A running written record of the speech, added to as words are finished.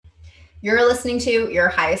You're listening to Your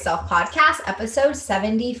Highest Self Podcast, episode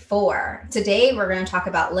 74. Today, we're going to talk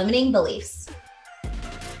about limiting beliefs.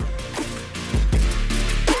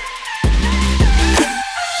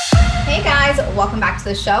 Hey guys, welcome back to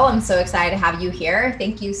the show. I'm so excited to have you here.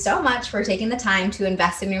 Thank you so much for taking the time to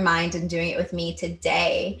invest in your mind and doing it with me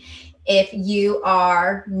today. If you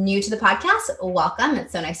are new to the podcast, welcome.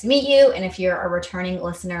 It's so nice to meet you. And if you're a returning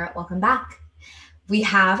listener, welcome back. We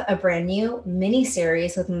have a brand new mini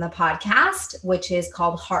series within the podcast, which is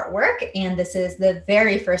called Heart Work. And this is the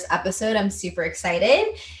very first episode. I'm super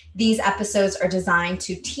excited. These episodes are designed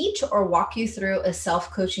to teach or walk you through a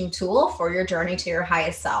self-coaching tool for your journey to your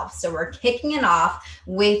highest self. So we're kicking it off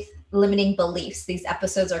with limiting beliefs. These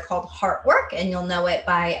episodes are called Heart Work, and you'll know it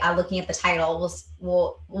by looking at the title.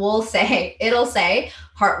 It'll say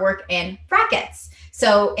Heart Work in brackets.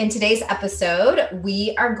 So in today's episode,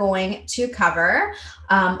 we are going to cover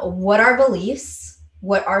what are beliefs,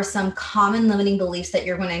 what are some common limiting beliefs that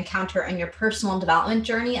you're going to encounter in your personal development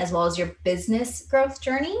journey, as well as your business growth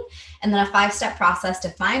journey, and then a 5-step process to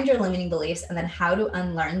find your limiting beliefs and then how to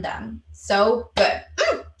unlearn them. So good.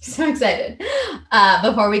 So excited.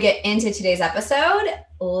 Before we get into today's episode,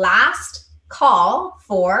 last call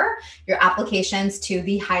for your applications to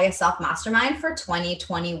the Highest Self Mastermind for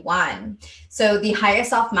 2021. So the Highest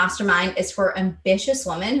Self Mastermind is for ambitious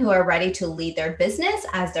women who are ready to lead their business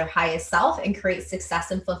as their highest self and create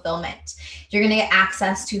success and fulfillment. You're going to get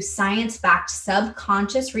access to science-backed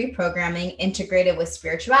subconscious reprogramming integrated with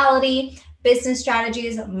spirituality, business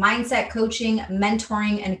strategies, mindset coaching,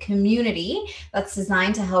 mentoring, and community that's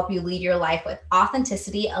designed to help you lead your life with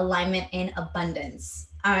authenticity, alignment, and abundance.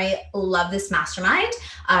 I love this mastermind.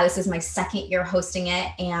 This is my second year hosting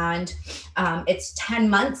it, and it's 10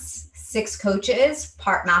 months, 6 coaches,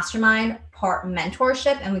 part mastermind, part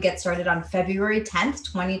mentorship, and we get started on February 10th,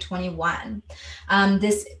 2021.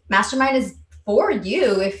 This mastermind is for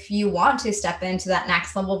you if you want to step into that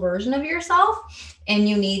next level version of yourself and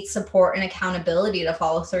you need support and accountability to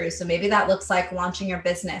follow through. So maybe that looks like launching your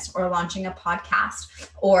business or launching a podcast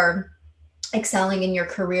or excelling in your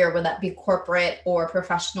career, whether that be corporate or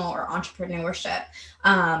professional or entrepreneurship.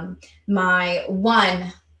 My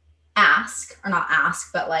one ask, or not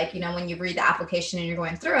ask, but when you read the application and you're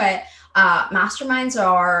going through it, masterminds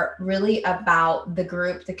are really about the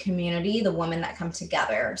group, the community, the women that come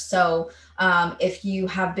together. So if you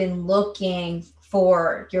have been looking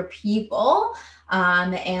for your people,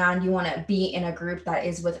 and you want to be in a group that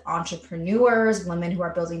is with entrepreneurs, women who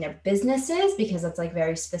are building their businesses, because it's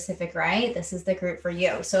very specific, right? This is the group for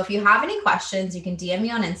you. So if you have any questions, you can DM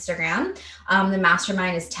me on Instagram. The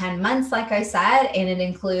mastermind is 10 months, like I said, and it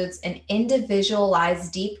includes an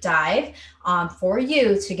individualized deep dive for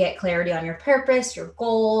you to get clarity on your purpose, your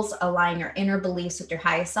goals, align your inner beliefs with your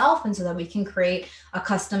highest self, and so that we can create a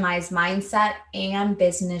customized mindset and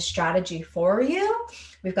business strategy for you.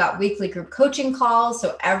 We've got weekly group coaching calls.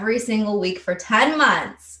 So every single week for 10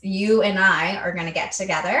 months, you and I are going to get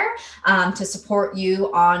together to support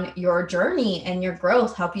you on your journey and your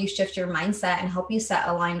growth, help you shift your mindset and help you set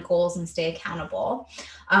aligned goals and stay accountable.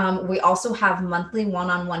 We also have monthly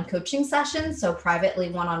one-on-one coaching sessions, so privately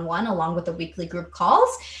one-on-one along with the weekly group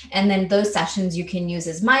calls. And then those sessions you can use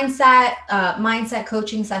as mindset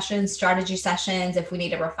coaching sessions, strategy sessions, if we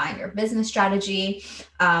need to refine your business strategy,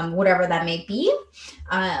 whatever that may be.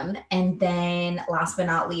 And then last but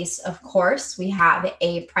not least, of course, we have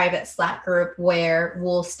a private Slack group where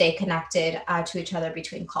we'll stay connected to each other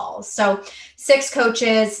between calls. So 6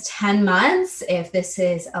 coaches, 10 months. If this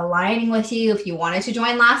is aligning with you, if you wanted to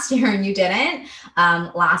join last year and you didn't,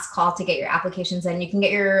 last call to get your applications in. You can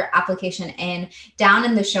get your application in down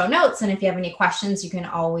in the show notes. And if you have any questions, you can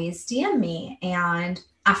always DM me. And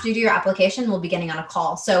after you do your application, we'll be getting on a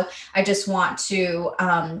call. So I just want to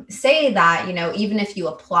say that, even if you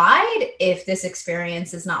applied, if this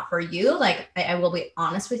experience is not for you, I will be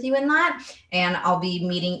honest with you in that. And I'll be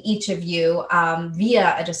meeting each of you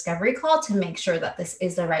via a discovery call to make sure that this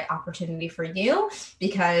is the right opportunity for you,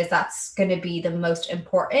 because that's going to be the most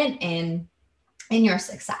important in your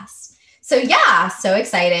success. So yeah, so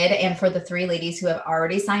excited. And for the 3 ladies who have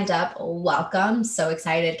already signed up, welcome. So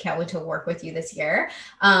excited. Can't wait to work with you this year.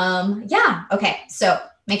 Okay. So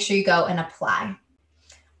make sure you go and apply.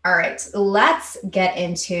 All right, let's get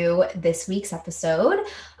into this week's episode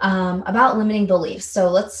about limiting beliefs. So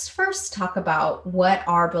let's first talk about what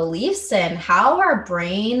are beliefs and how our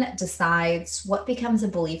brain decides what becomes a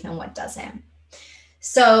belief and what doesn't.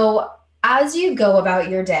 So As you go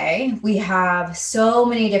about your day, we have so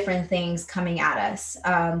many different things coming at us.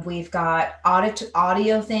 We've got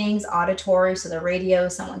audio things, auditory, so the radio,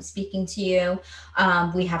 someone speaking to you.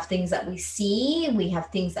 We have things that we see. We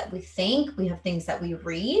have things that we think. We have things that we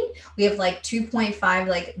read. We have like 2.5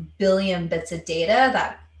 like billion bits of data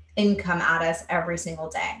that income at us every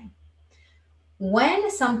single day.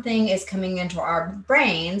 When something is coming into our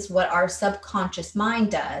brains, what our subconscious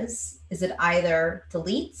mind does is it either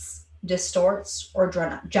deletes, distorts, or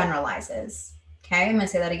generalizes. Okay, I'm going to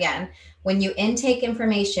say that again. When you intake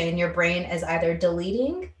information, your brain is either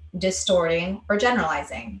deleting, distorting, or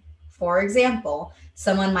generalizing. For example,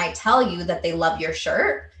 someone might tell you that they love your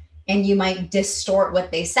shirt, and you might distort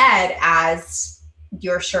what they said as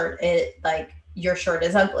your shirt is like your shirt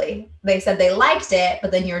is ugly. They said they liked it, but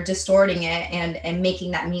then you're distorting it and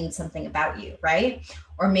making that mean something about you, right?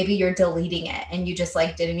 Or maybe you're deleting it and you just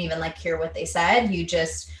like didn't even like hear what they said. You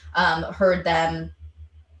just heard them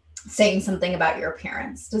saying something about your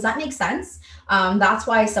appearance. Does that make sense? That's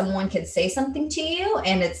why someone could say something to you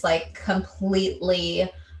and it's like completely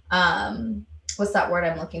what's that word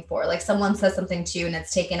I'm looking for? Like someone says something to you and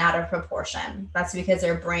it's taken out of proportion. That's because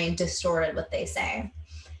their brain distorted what they say.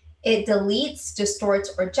 It deletes,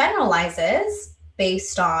 distorts, or generalizes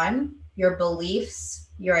based on your beliefs,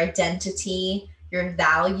 your identity, your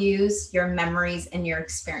values, your memories, and your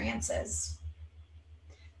experiences.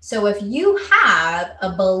 So if you have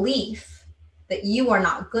a belief that you are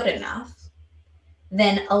not good enough,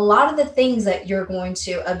 then a lot of the things that you're going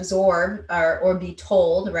to absorb or be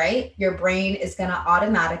told, right? Your brain is going to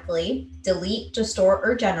automatically delete, distort,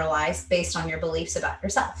 or generalize based on your beliefs about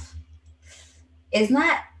yourself. Isn't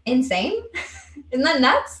that insane? Isn't that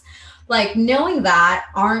nuts? Like knowing that,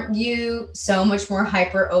 aren't you so much more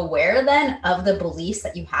hyper aware then of the beliefs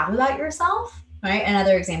that you have about yourself, right?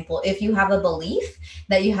 Another example, if you have a belief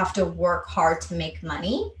that you have to work hard to make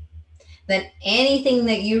money, then anything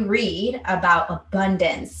that you read about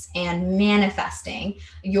abundance and manifesting,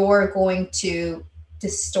 you're going to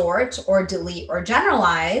distort or delete or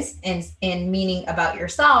generalize in meaning about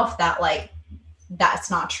yourself that like,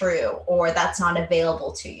 that's not true, or that's not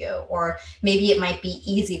available to you, or maybe it might be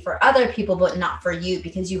easy for other people, but not for you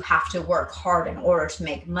because you have to work hard in order to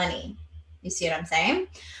make money. You see what I'm saying?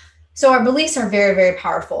 So our beliefs are very, very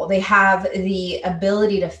powerful. They have the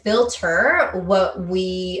ability to filter what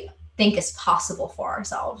we think is possible for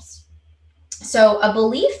ourselves. So a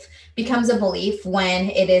belief becomes a belief when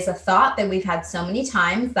it is a thought that we've had so many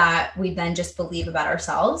times that we then just believe about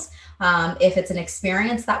ourselves. If it's an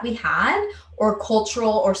experience that we had, or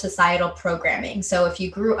cultural or societal programming. So if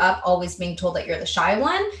you grew up always being told that you're the shy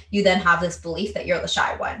one, you then have this belief that you're the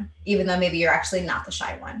shy one, even though maybe you're actually not the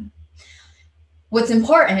shy one. What's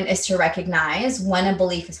important is to recognize when a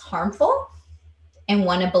belief is harmful and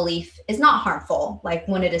when a belief is not harmful, like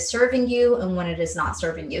when it is serving you and when it is not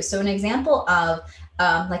serving you. So an example of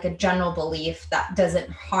like a general belief that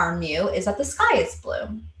doesn't harm you is that the sky is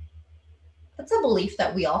blue. That's a belief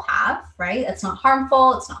that we all have, right? It's not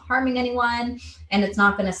harmful, it's not harming anyone, and it's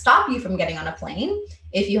not going to stop you from getting on a plane.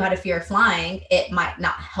 If you had a fear of flying, it might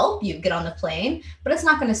not help you get on the plane, but it's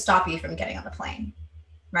not going to stop you from getting on the plane,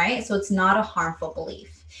 right? So it's not a harmful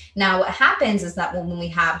belief. Now, what happens is that when we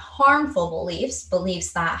have harmful beliefs,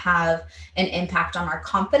 beliefs that have an impact on our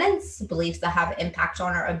confidence, beliefs that have impact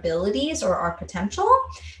on our abilities or our potential,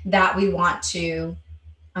 that we want to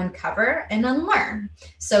uncover and unlearn.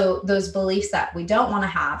 So those beliefs that we don't want to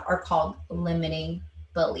have are called limiting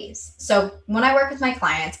beliefs. So when I work with my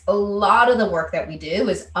clients, a lot of the work that we do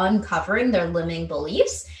is uncovering their limiting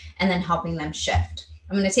beliefs and then helping them shift.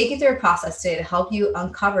 I'm going to take you through a process today to help you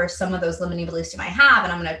uncover some of those limiting beliefs you might have.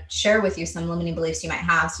 And I'm going to share with you some limiting beliefs you might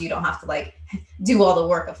have so you don't have to like do all the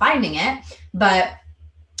work of finding it. But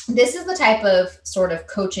this is the type of sort of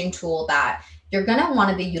coaching tool that you're going to want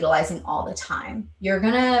to be utilizing all the time. You're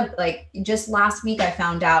going to like, just last week, I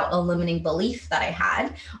found out a limiting belief that I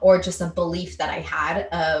had, or just a belief that I had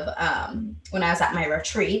of when I was at my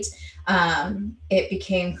retreat. It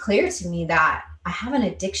became clear to me that I have an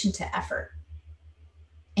addiction to effort.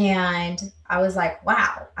 And I was like,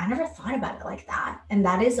 wow, I never thought about it like that. And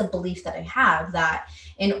that is a belief that I have, that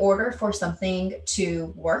in order for something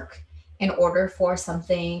to work, in order for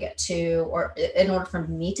something to, or in order for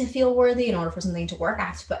me to feel worthy, in order for something to work, I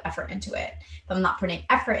have to put effort into it. If I'm not putting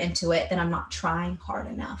effort into it, then I'm not trying hard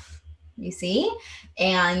enough, you see?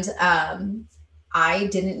 And I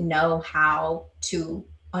didn't know how to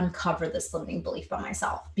uncover this limiting belief by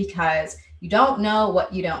myself, because you don't know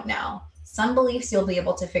what you don't know. Some beliefs you'll be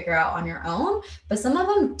able to figure out on your own, but some of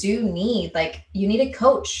them do need, like, you need a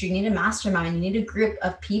coach, you need a mastermind, you need a group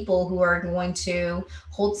of people who are going to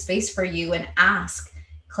hold space for you and ask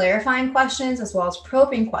clarifying questions as well as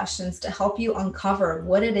probing questions to help you uncover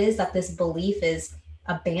what it is that this belief is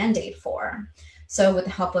a band-aid for. So with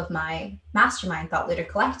the help of my mastermind, Thought Leader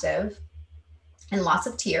Collective, and lots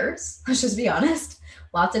of tears, let's just be honest,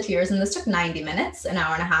 lots of tears. And this took 90 minutes, an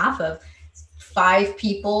hour and a half of 5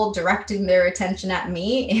 people directing their attention at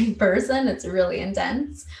me in person. It's really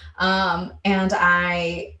intense. And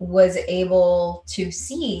I was able to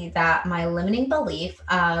see that my limiting belief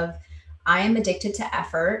of I am addicted to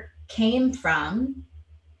effort came from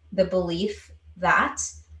the belief that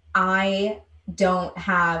I don't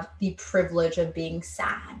have the privilege of being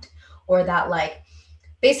sad, or that, like,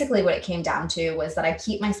 basically what it came down to was that I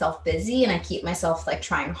keep myself busy and I keep myself like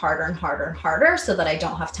trying harder and harder and harder so that I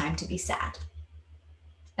don't have time to be sad.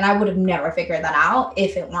 And I would have never figured that out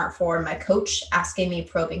if it weren't for my coach asking me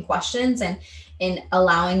probing questions and in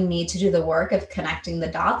allowing me to do the work of connecting the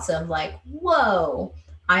dots of like, whoa,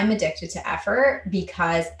 I'm addicted to effort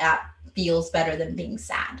because that feels better than being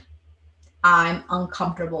sad. I'm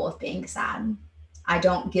uncomfortable with being sad. I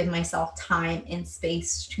don't give myself time and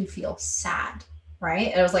space to feel sad,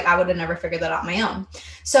 right? It was like, I would have never figured that out on my own.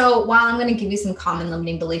 So while I'm going to give you some common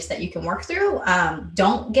limiting beliefs that you can work through,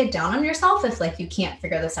 don't get down on yourself if like you can't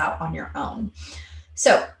figure this out on your own.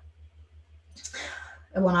 So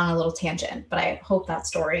I went on a little tangent, but I hope that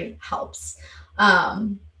story helps.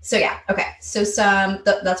 So yeah, okay. So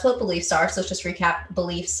that's what beliefs are. So let's just recap.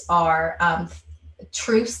 Beliefs are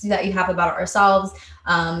truths that you have about ourselves.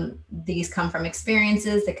 These come from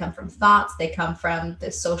experiences, they come from thoughts, they come from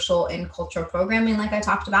the social and cultural programming like I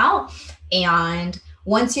talked about. And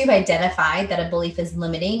once you've identified that a belief is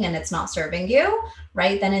limiting and it's not serving you,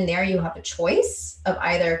 right, then and there you have a choice of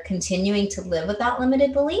either continuing to live with that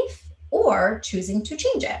limited belief or choosing to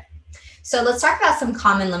change it. So let's talk about some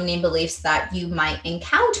common limiting beliefs that you might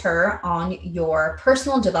encounter on your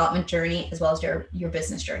personal development journey as well as your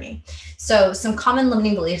business journey. So some common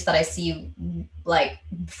limiting beliefs that I see like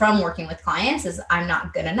from working with clients is I'm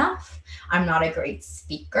not good enough. I'm not a great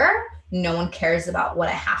speaker. No one cares about what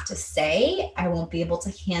I have to say. I won't be able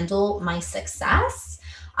to handle my success.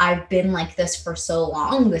 I've been like this for so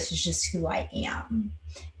long. This is just who I am.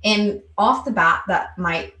 And off the bat, that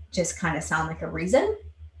might just kind of sound like a reason,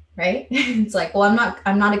 right? It's like, well,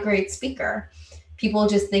 I'm not a great speaker. People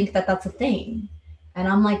just think that that's a thing. And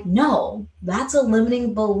I'm like, no, that's a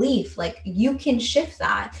limiting belief. Like, you can shift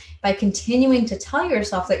that by continuing to tell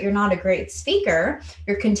yourself that you're not a great speaker.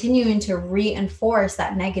 You're continuing to reinforce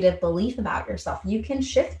that negative belief about yourself. You can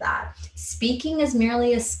shift that. Speaking is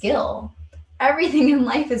merely a skill. Everything in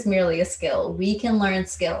life is merely a skill. We can learn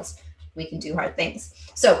skills. We can do hard things.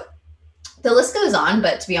 So the list goes on,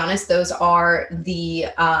 but to be honest, those are the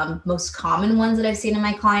most common ones that I've seen in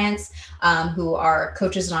my clients who are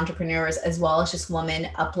coaches and entrepreneurs, as well as just women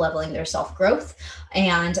up-leveling their self-growth.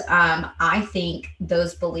 And I think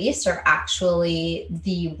those beliefs are actually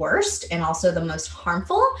the worst and also the most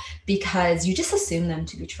harmful because you just assume them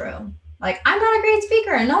to be true. Like, I'm not a great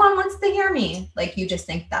speaker and no one wants to hear me. Like, you just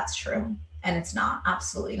think that's true. And it's not,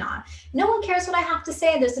 absolutely not. No one cares what I have to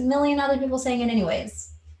say. There's a million other people saying it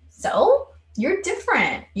anyways. So you're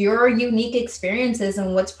different. Your unique experiences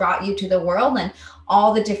and what's brought you to the world and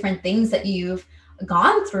all the different things that you've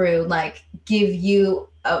gone through, like, give you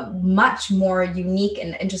a much more unique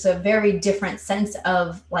and just a very different sense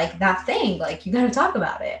of like that thing. Like, you got to talk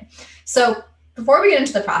about it. So before we get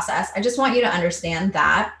into the process, I just want you to understand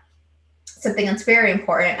that something that's very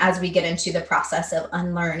important as we get into the process of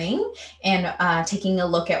unlearning and taking a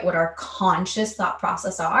look at what our conscious thought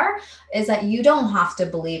process are, is that you don't have to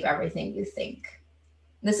believe everything you think.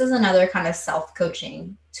 This is another kind of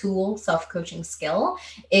self-coaching tool, self-coaching skill,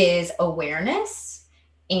 is awareness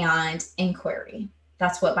and inquiry.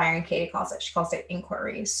 That's what Byron Katie calls it. She calls it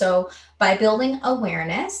inquiry. So by building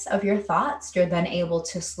awareness of your thoughts, you're then able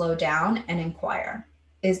to slow down and inquire.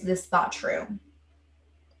 Is this thought true?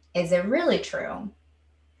 Is it really true?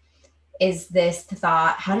 Is this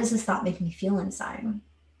thought, how does this thought make me feel inside?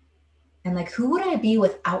 And like, who would I be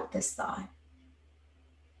without this thought?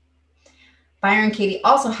 Byron Katie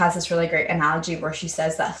also has this really great analogy where she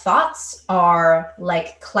says that thoughts are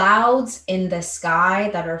like clouds in the sky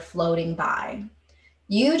that are floating by.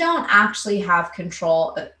 You don't actually have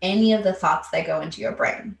control of any of the thoughts that go into your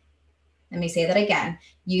brain. Let me say that again.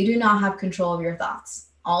 You do not have control of your thoughts.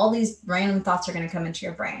 All these random thoughts are going to come into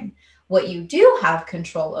your brain. What you do have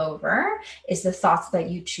control over is the thoughts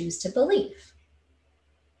that you choose to believe.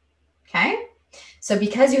 Okay? So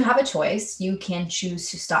because you have a choice, you can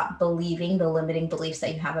choose to stop believing the limiting beliefs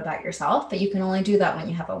that you have about yourself, but you can only do that when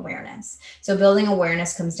you have awareness. So building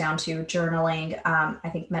awareness comes down to journaling. I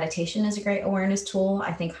think meditation is a great awareness tool.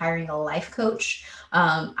 I think hiring a life coach,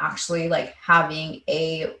 actually like having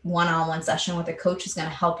a one-on-one session with a coach is going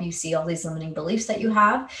to help you see all these limiting beliefs that you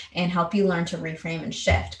have and help you learn to reframe and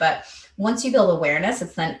shift. But once you build awareness,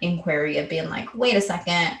 it's then inquiry of being like, wait a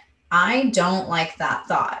second, I don't like that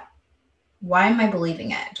thought. Why am I believing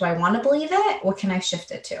it? Do I want to believe it? What can I shift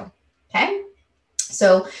it to? Okay.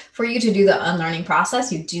 So for you to do the unlearning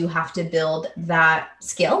process, you do have to build that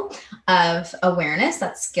skill of awareness,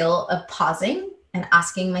 that skill of pausing and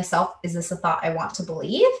asking myself, is this a thought I want to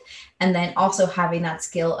believe? And then also having that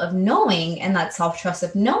skill of knowing and that self-trust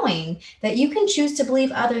of knowing that you can choose to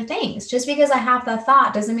believe other things. Just because I have that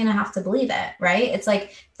thought doesn't mean I have to believe it, right? It's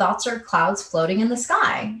like thoughts are clouds floating in the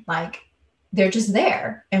sky. Like, they're just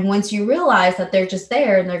there. And once you realize that they're just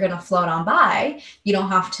there and they're going to float on by, you don't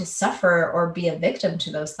have to suffer or be a victim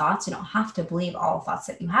to those thoughts. You don't have to believe all the thoughts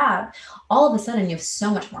that you have. All of a sudden, you have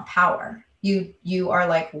so much more power. You are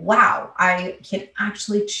like, wow, I can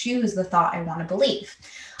actually choose the thought I want to believe.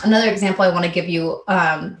 Another example I want to give you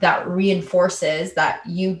that reinforces that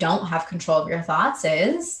you don't have control of your thoughts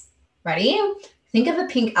is, ready? Think of a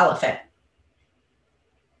pink elephant.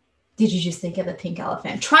 Did you just think of a pink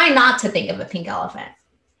elephant? Try not to think of a pink elephant.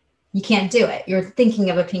 You can't do it. You're thinking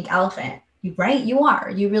of a pink elephant, right? You are.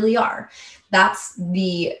 You really are. That's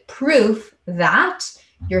the proof that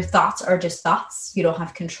your thoughts are just thoughts. You don't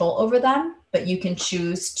have control over them, but you can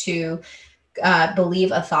choose to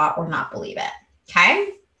believe a thought or not believe it.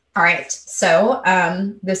 Okay. All right. So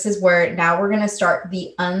this is where now we're going to start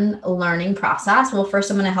the unlearning process. Well, first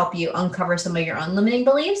I'm going to help you uncover some of your own limiting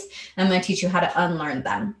beliefs. And I'm going to teach you how to unlearn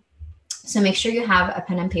them. So make sure you have a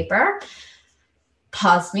pen and paper.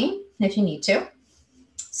 Pause me if you need to.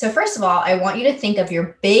 So first of all, I want you to think of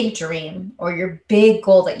your big dream or your big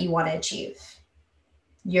goal that you want to achieve.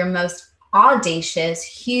 Your most audacious,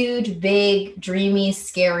 huge, big, dreamy,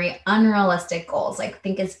 scary, unrealistic goals. Like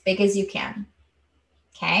think as big as you can.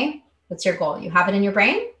 Okay. What's your goal? You have it in your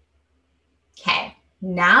brain? Okay.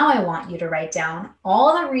 Now I want you to write down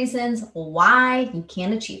all the reasons why you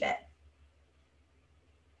can't achieve it.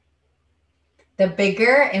 The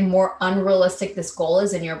bigger and more unrealistic this goal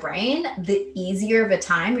is in your brain, the easier of a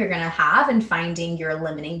time you're going to have in finding your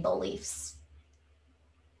limiting beliefs.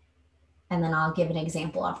 And then I'll give an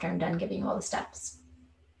example after I'm done giving you all the steps.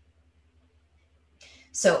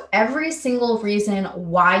 So every single reason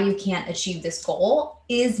why you can't achieve this goal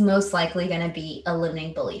is most likely going to be a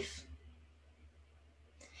limiting belief.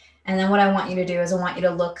 And then what I want you to do is I want you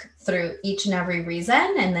to look through each and every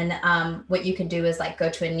reason. And then what you can do is like go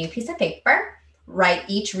to a new piece of paper, write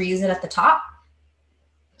each reason at the top.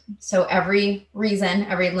 So every reason,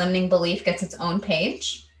 every limiting belief gets its own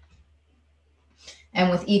page. And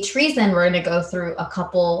with each reason, we're going to go through a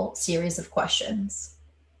couple series of questions.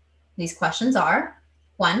 These questions are,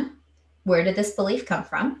 1, where did this belief come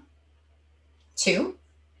from? 2,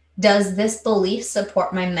 does this belief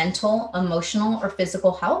support my mental, emotional, or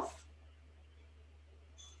physical health?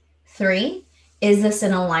 3, is this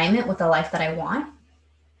in alignment with the life that I want?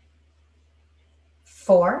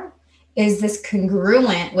 4, is this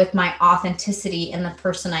congruent with my authenticity and the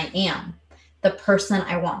person I am, the person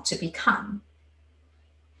I want to become?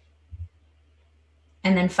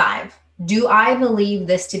 And then 5, do I believe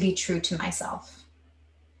this to be true to myself?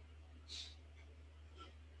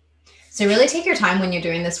 So really take your time when you're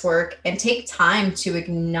doing this work and take time to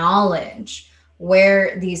acknowledge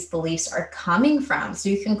where these beliefs are coming from so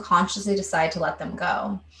you can consciously decide to let them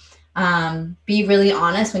go. Be really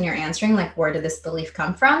honest when you're answering, like, where did this belief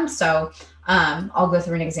come from? So I'll go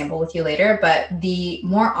through an example with you later, but the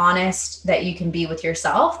more honest that you can be with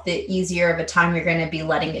yourself, the easier of a time you're going to be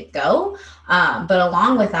letting it go. But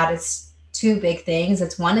along with that, it's 2 big things.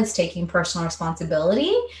 It's 1, it's taking personal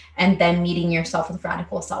responsibility and then meeting yourself with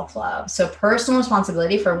radical self-love. So personal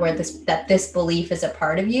responsibility for where this belief is a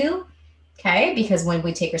part of you. Okay. Because when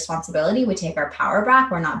we take responsibility, we take our power back.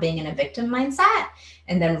 We're not being in a victim mindset.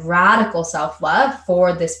 And then radical self-love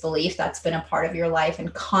for this belief that's been a part of your life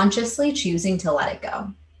and consciously choosing to let it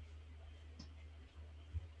go.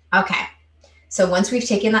 Okay. So once we've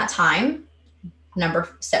taken that time,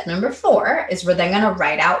 step number 4 is we're then going to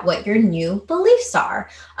write out what your new beliefs are.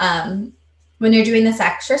 When you're doing this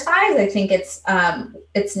exercise, I think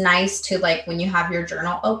it's nice to, like, when you have your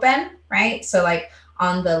journal open, right? So like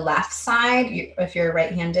on the left side, if you're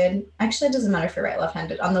right-handed, actually it doesn't matter if you're right,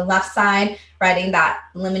 left-handed, on the left side, writing that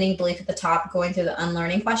limiting belief at the top, going through the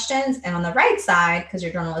unlearning questions. And on the right side, because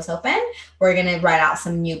your journal is open, we're going to write out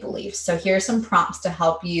some new beliefs. So here are some prompts to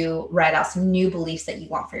help you write out some new beliefs that you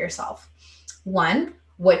want for yourself. 1,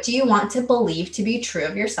 what do you want to believe to be true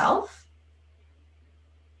of yourself?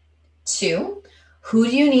 2, who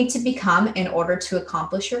do you need to become in order to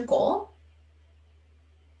accomplish your goal?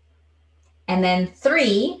 And then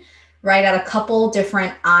 3, write out a couple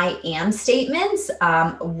different I am statements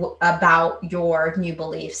about your new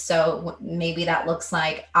beliefs. So maybe that looks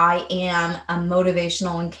like, I am a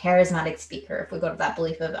motivational and charismatic speaker. If we go to that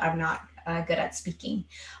belief of I'm not good at speaking.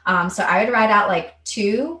 So I would write out like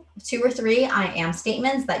two or 3 I am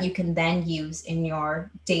statements that you can then use in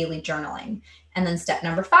your daily journaling. And then step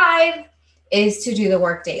number 5 is to do the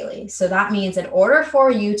work daily. So that means in order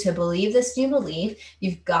for you to believe this new belief,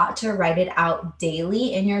 you've got to write it out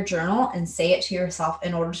daily in your journal and say it to yourself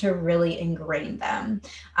in order to really ingrain them.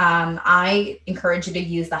 I encourage you to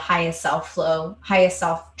use the highest self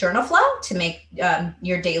journal flow to make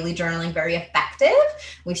your daily journaling very effective.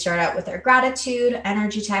 We start out with our gratitude,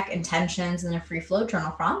 energy check, intentions, and a free flow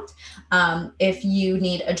journal prompt. If you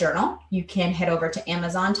need a journal, you can head over to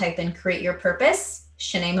Amazon, type in Create Your Purpose,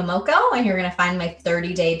 Shanae Momoko, and you're going to find my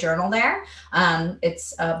 30-day journal there.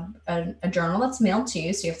 It's a journal that's mailed to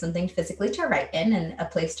you, so you have something physically to write in and a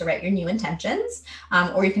place to write your new intentions.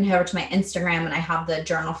 Or you can head over to my Instagram, and I have the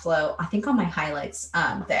journal flow, I think, on my highlights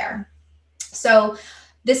there. So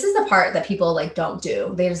this is the part that people like don't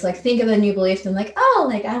do. They just like think of a new belief and like, oh,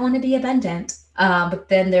 like I want to be abundant. But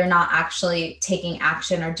then they're not actually taking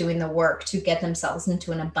action or doing the work to get themselves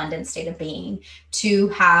into an abundant state of being, to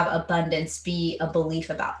have abundance be a belief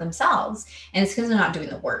about themselves. And it's because they're not doing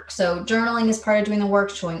the work. So journaling is part of doing the work,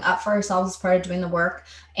 showing up for ourselves is part of doing the work,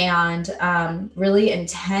 and really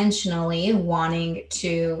intentionally wanting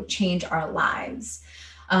to change our lives.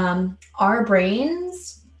 Our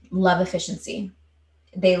brains love efficiency.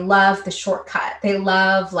 They love the shortcut. They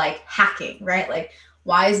love like hacking, right? Like,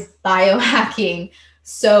 why is biohacking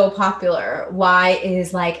so popular? Why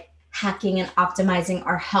is like hacking and optimizing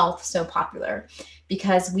our health so popular?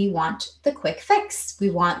 Because we want the quick fix. We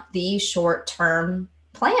want the short-term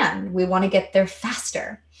plan. We want to get there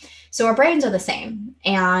faster. So our brains are the same.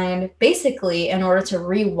 And basically, in order to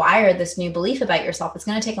rewire this new belief about yourself, it's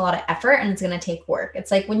going to take a lot of effort and it's going to take work. It's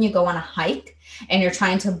like when you go on a hike and you're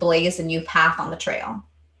trying to blaze a new path on the trail.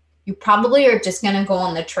 You probably are just going to go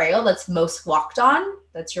on the trail that's most walked on.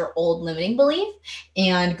 That's your old limiting belief.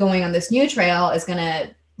 And going on this new trail is going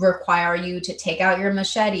to require you to take out your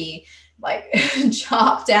machete, like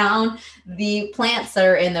chop down the plants that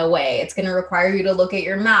are in the way. It's going to require you to look at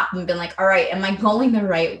your map and be like, all right, am I going the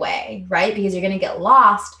right way? Right? Because you're going to get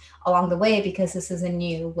lost along the way because this is a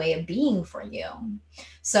new way of being for you.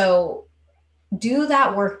 So do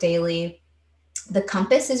that work daily. The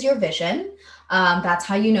compass is your vision. That's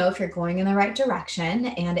how you know if you're going in the right direction.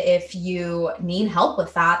 And if you need help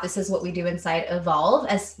with that, this is what we do inside Evolve,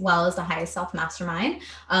 as well as the Highest Self Mastermind.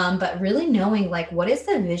 But really knowing like, what is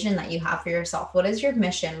the vision that you have for yourself? What is your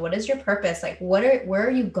mission? What is your purpose? Like, where are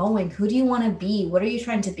you going? Who do you want to be? What are you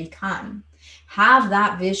trying to become? Have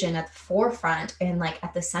that vision at the forefront and like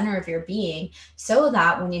at the center of your being, so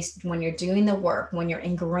that when you're doing the work, when you're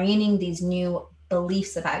ingraining these new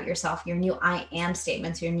beliefs about yourself, your new I am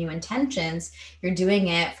statements, your new intentions, you're doing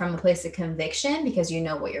it from a place of conviction because you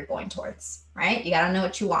know what you're going towards, right? You got to know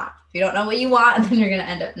what you want. If you don't know what you want, then you're going to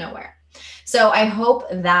end up nowhere. So I hope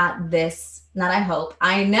that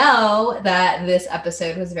I know that this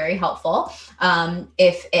episode was very helpful.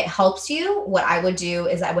 If it helps you, what I would do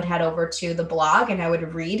is I would head over to the blog and I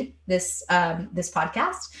would read this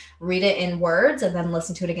podcast, read it in words, and then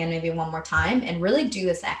listen to it again maybe one more time and really do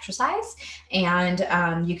this exercise. And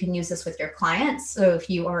you can use this with your clients. So if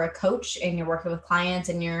you are a coach and you're working with clients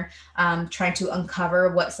and you're trying to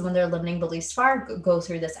uncover what some of their limiting beliefs are, go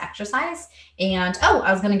through this exercise. And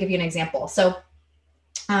I was going to give you an example. So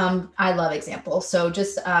I love examples. So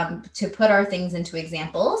just to put our things into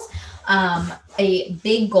examples, a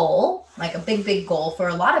big goal, like a big goal for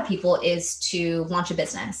a lot of people is to launch a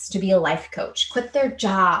business, to be a life coach, quit their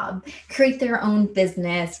job, create their own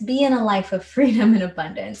business, be in a life of freedom and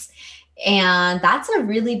abundance. And that's a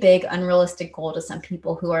really big, unrealistic goal to some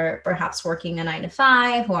people who are perhaps working a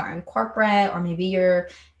 9-to-5, who are in corporate, or maybe you're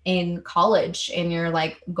in college and you're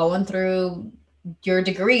like going through your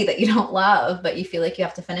degree that you don't love, but you feel like you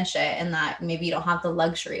have to finish it, and that maybe you don't have the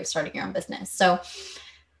luxury of starting your own business. So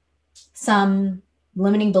some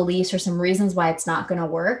limiting beliefs or some reasons why it's not going to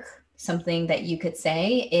work, something that you could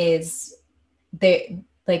say is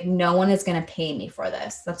like no one is going to pay me for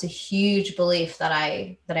this. That's a huge belief that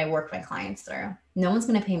I work my clients through. No one's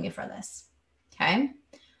going to pay me for this. Okay.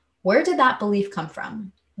 Where did that belief come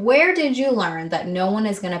from? Where did you learn that no one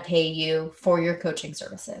is going to pay you for your coaching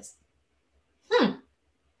services?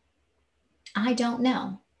 I don't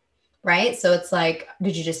know. Right? So it's like,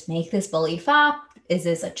 did you just make this belief up? Is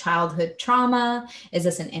this a childhood trauma? Is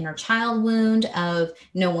this an inner child wound of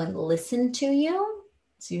no one listened to you?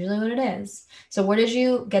 It's usually what it is. So where did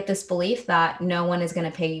you get this belief that no one is going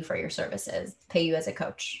to pay you for your services, pay you as a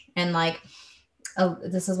coach? And like,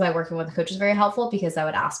 this is why working with a coach is very helpful, because I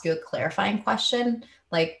would ask you a clarifying question.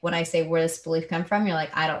 Like when I say, where does this belief come from? You're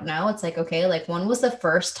like, I don't know. It's like, okay, like when was the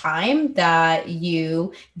first time that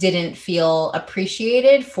you didn't feel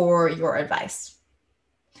appreciated for your advice?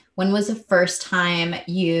 When was the first time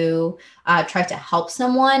you tried to help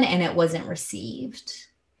someone and it wasn't received?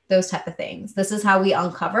 Those type of things. This is how we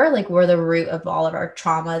uncover like where the root of all of our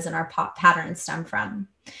traumas and our patterns stem from.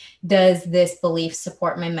 Does this belief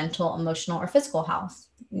support my mental, emotional, or physical health?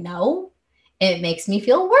 No. It makes me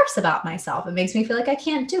feel worse about myself. It makes me feel like I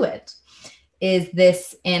can't do it. Is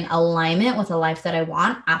this in alignment with a life that I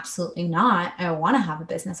want? Absolutely not. I want to have a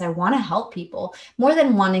business. I want to help people. More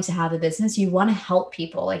than wanting to have a business, you want to help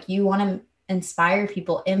people. Like you want to inspire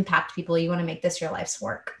people, impact people. You want to make this your life's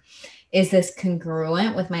work. Is this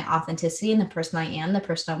congruent with my authenticity and the person I am, the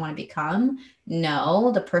person I want to become?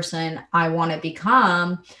 No, the person I want to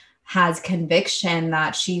become has conviction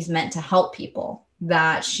that she's meant to help people,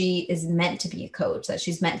 that she is meant to be a coach, that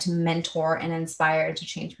she's meant to mentor and inspire to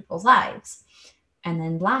change people's lives. And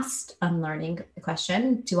then last unlearning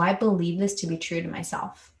question, do I believe this to be true to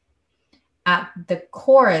myself? At the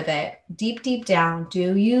core of it, deep, deep down,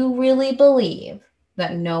 do you really believe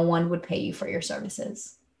that no one would pay you for your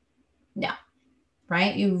services? No,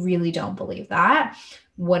 right? You really don't believe that.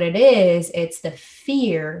 What it is, it's the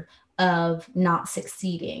fear of not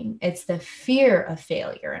succeeding. It's the fear of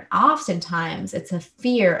failure. And oftentimes it's a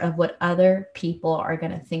fear of what other people are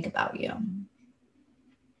going to think about you.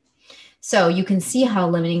 So you can see how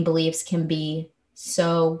limiting beliefs can be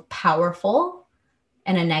so powerful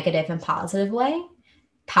in a negative and positive way.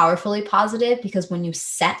 Powerfully positive, because when you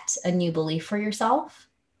set a new belief for yourself,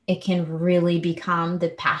 it can really become the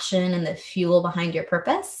passion and the fuel behind your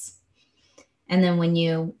purpose. And then when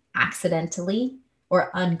you accidentally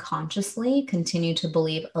or unconsciously continue to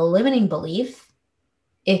believe a limiting belief,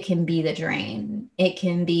 it can be the drain. It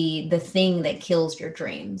can be the thing that kills your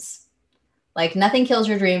dreams. Like nothing kills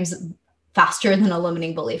your dreams faster than a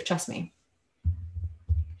limiting belief. Trust me.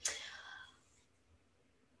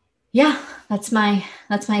 Yeah, that's my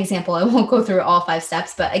example. I won't go through all 5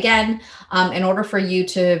 steps, but again, in order for you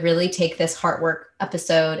to really take this heart work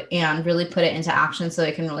episode and really put it into action so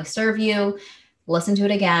it can really serve you, listen to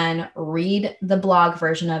it again, read the blog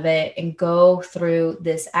version of it, and go through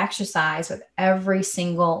this exercise with every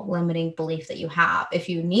single limiting belief that you have. If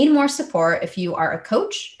you need more support, if you are a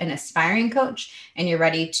coach, an aspiring coach, and you're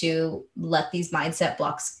ready to let these mindset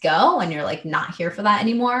blocks go and you're like not here for that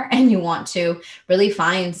anymore, and you want to really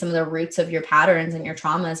find some of the roots of your patterns and your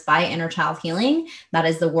traumas by inner child healing, that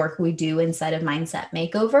is the work we do inside of Mindset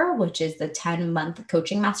Makeover, which is the 10-month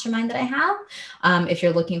coaching mastermind that I have. If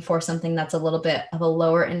you're looking for something that's a little bit of a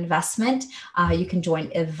lower investment, you can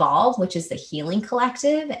join Evolve, which is the healing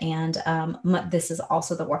collective. And this is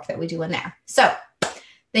also the work that we do in there. So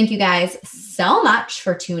thank you guys so much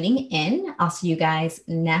for tuning in. I'll see you guys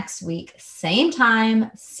next week, same time,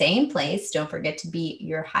 same place. Don't forget to be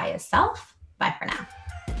your highest self. Bye for now.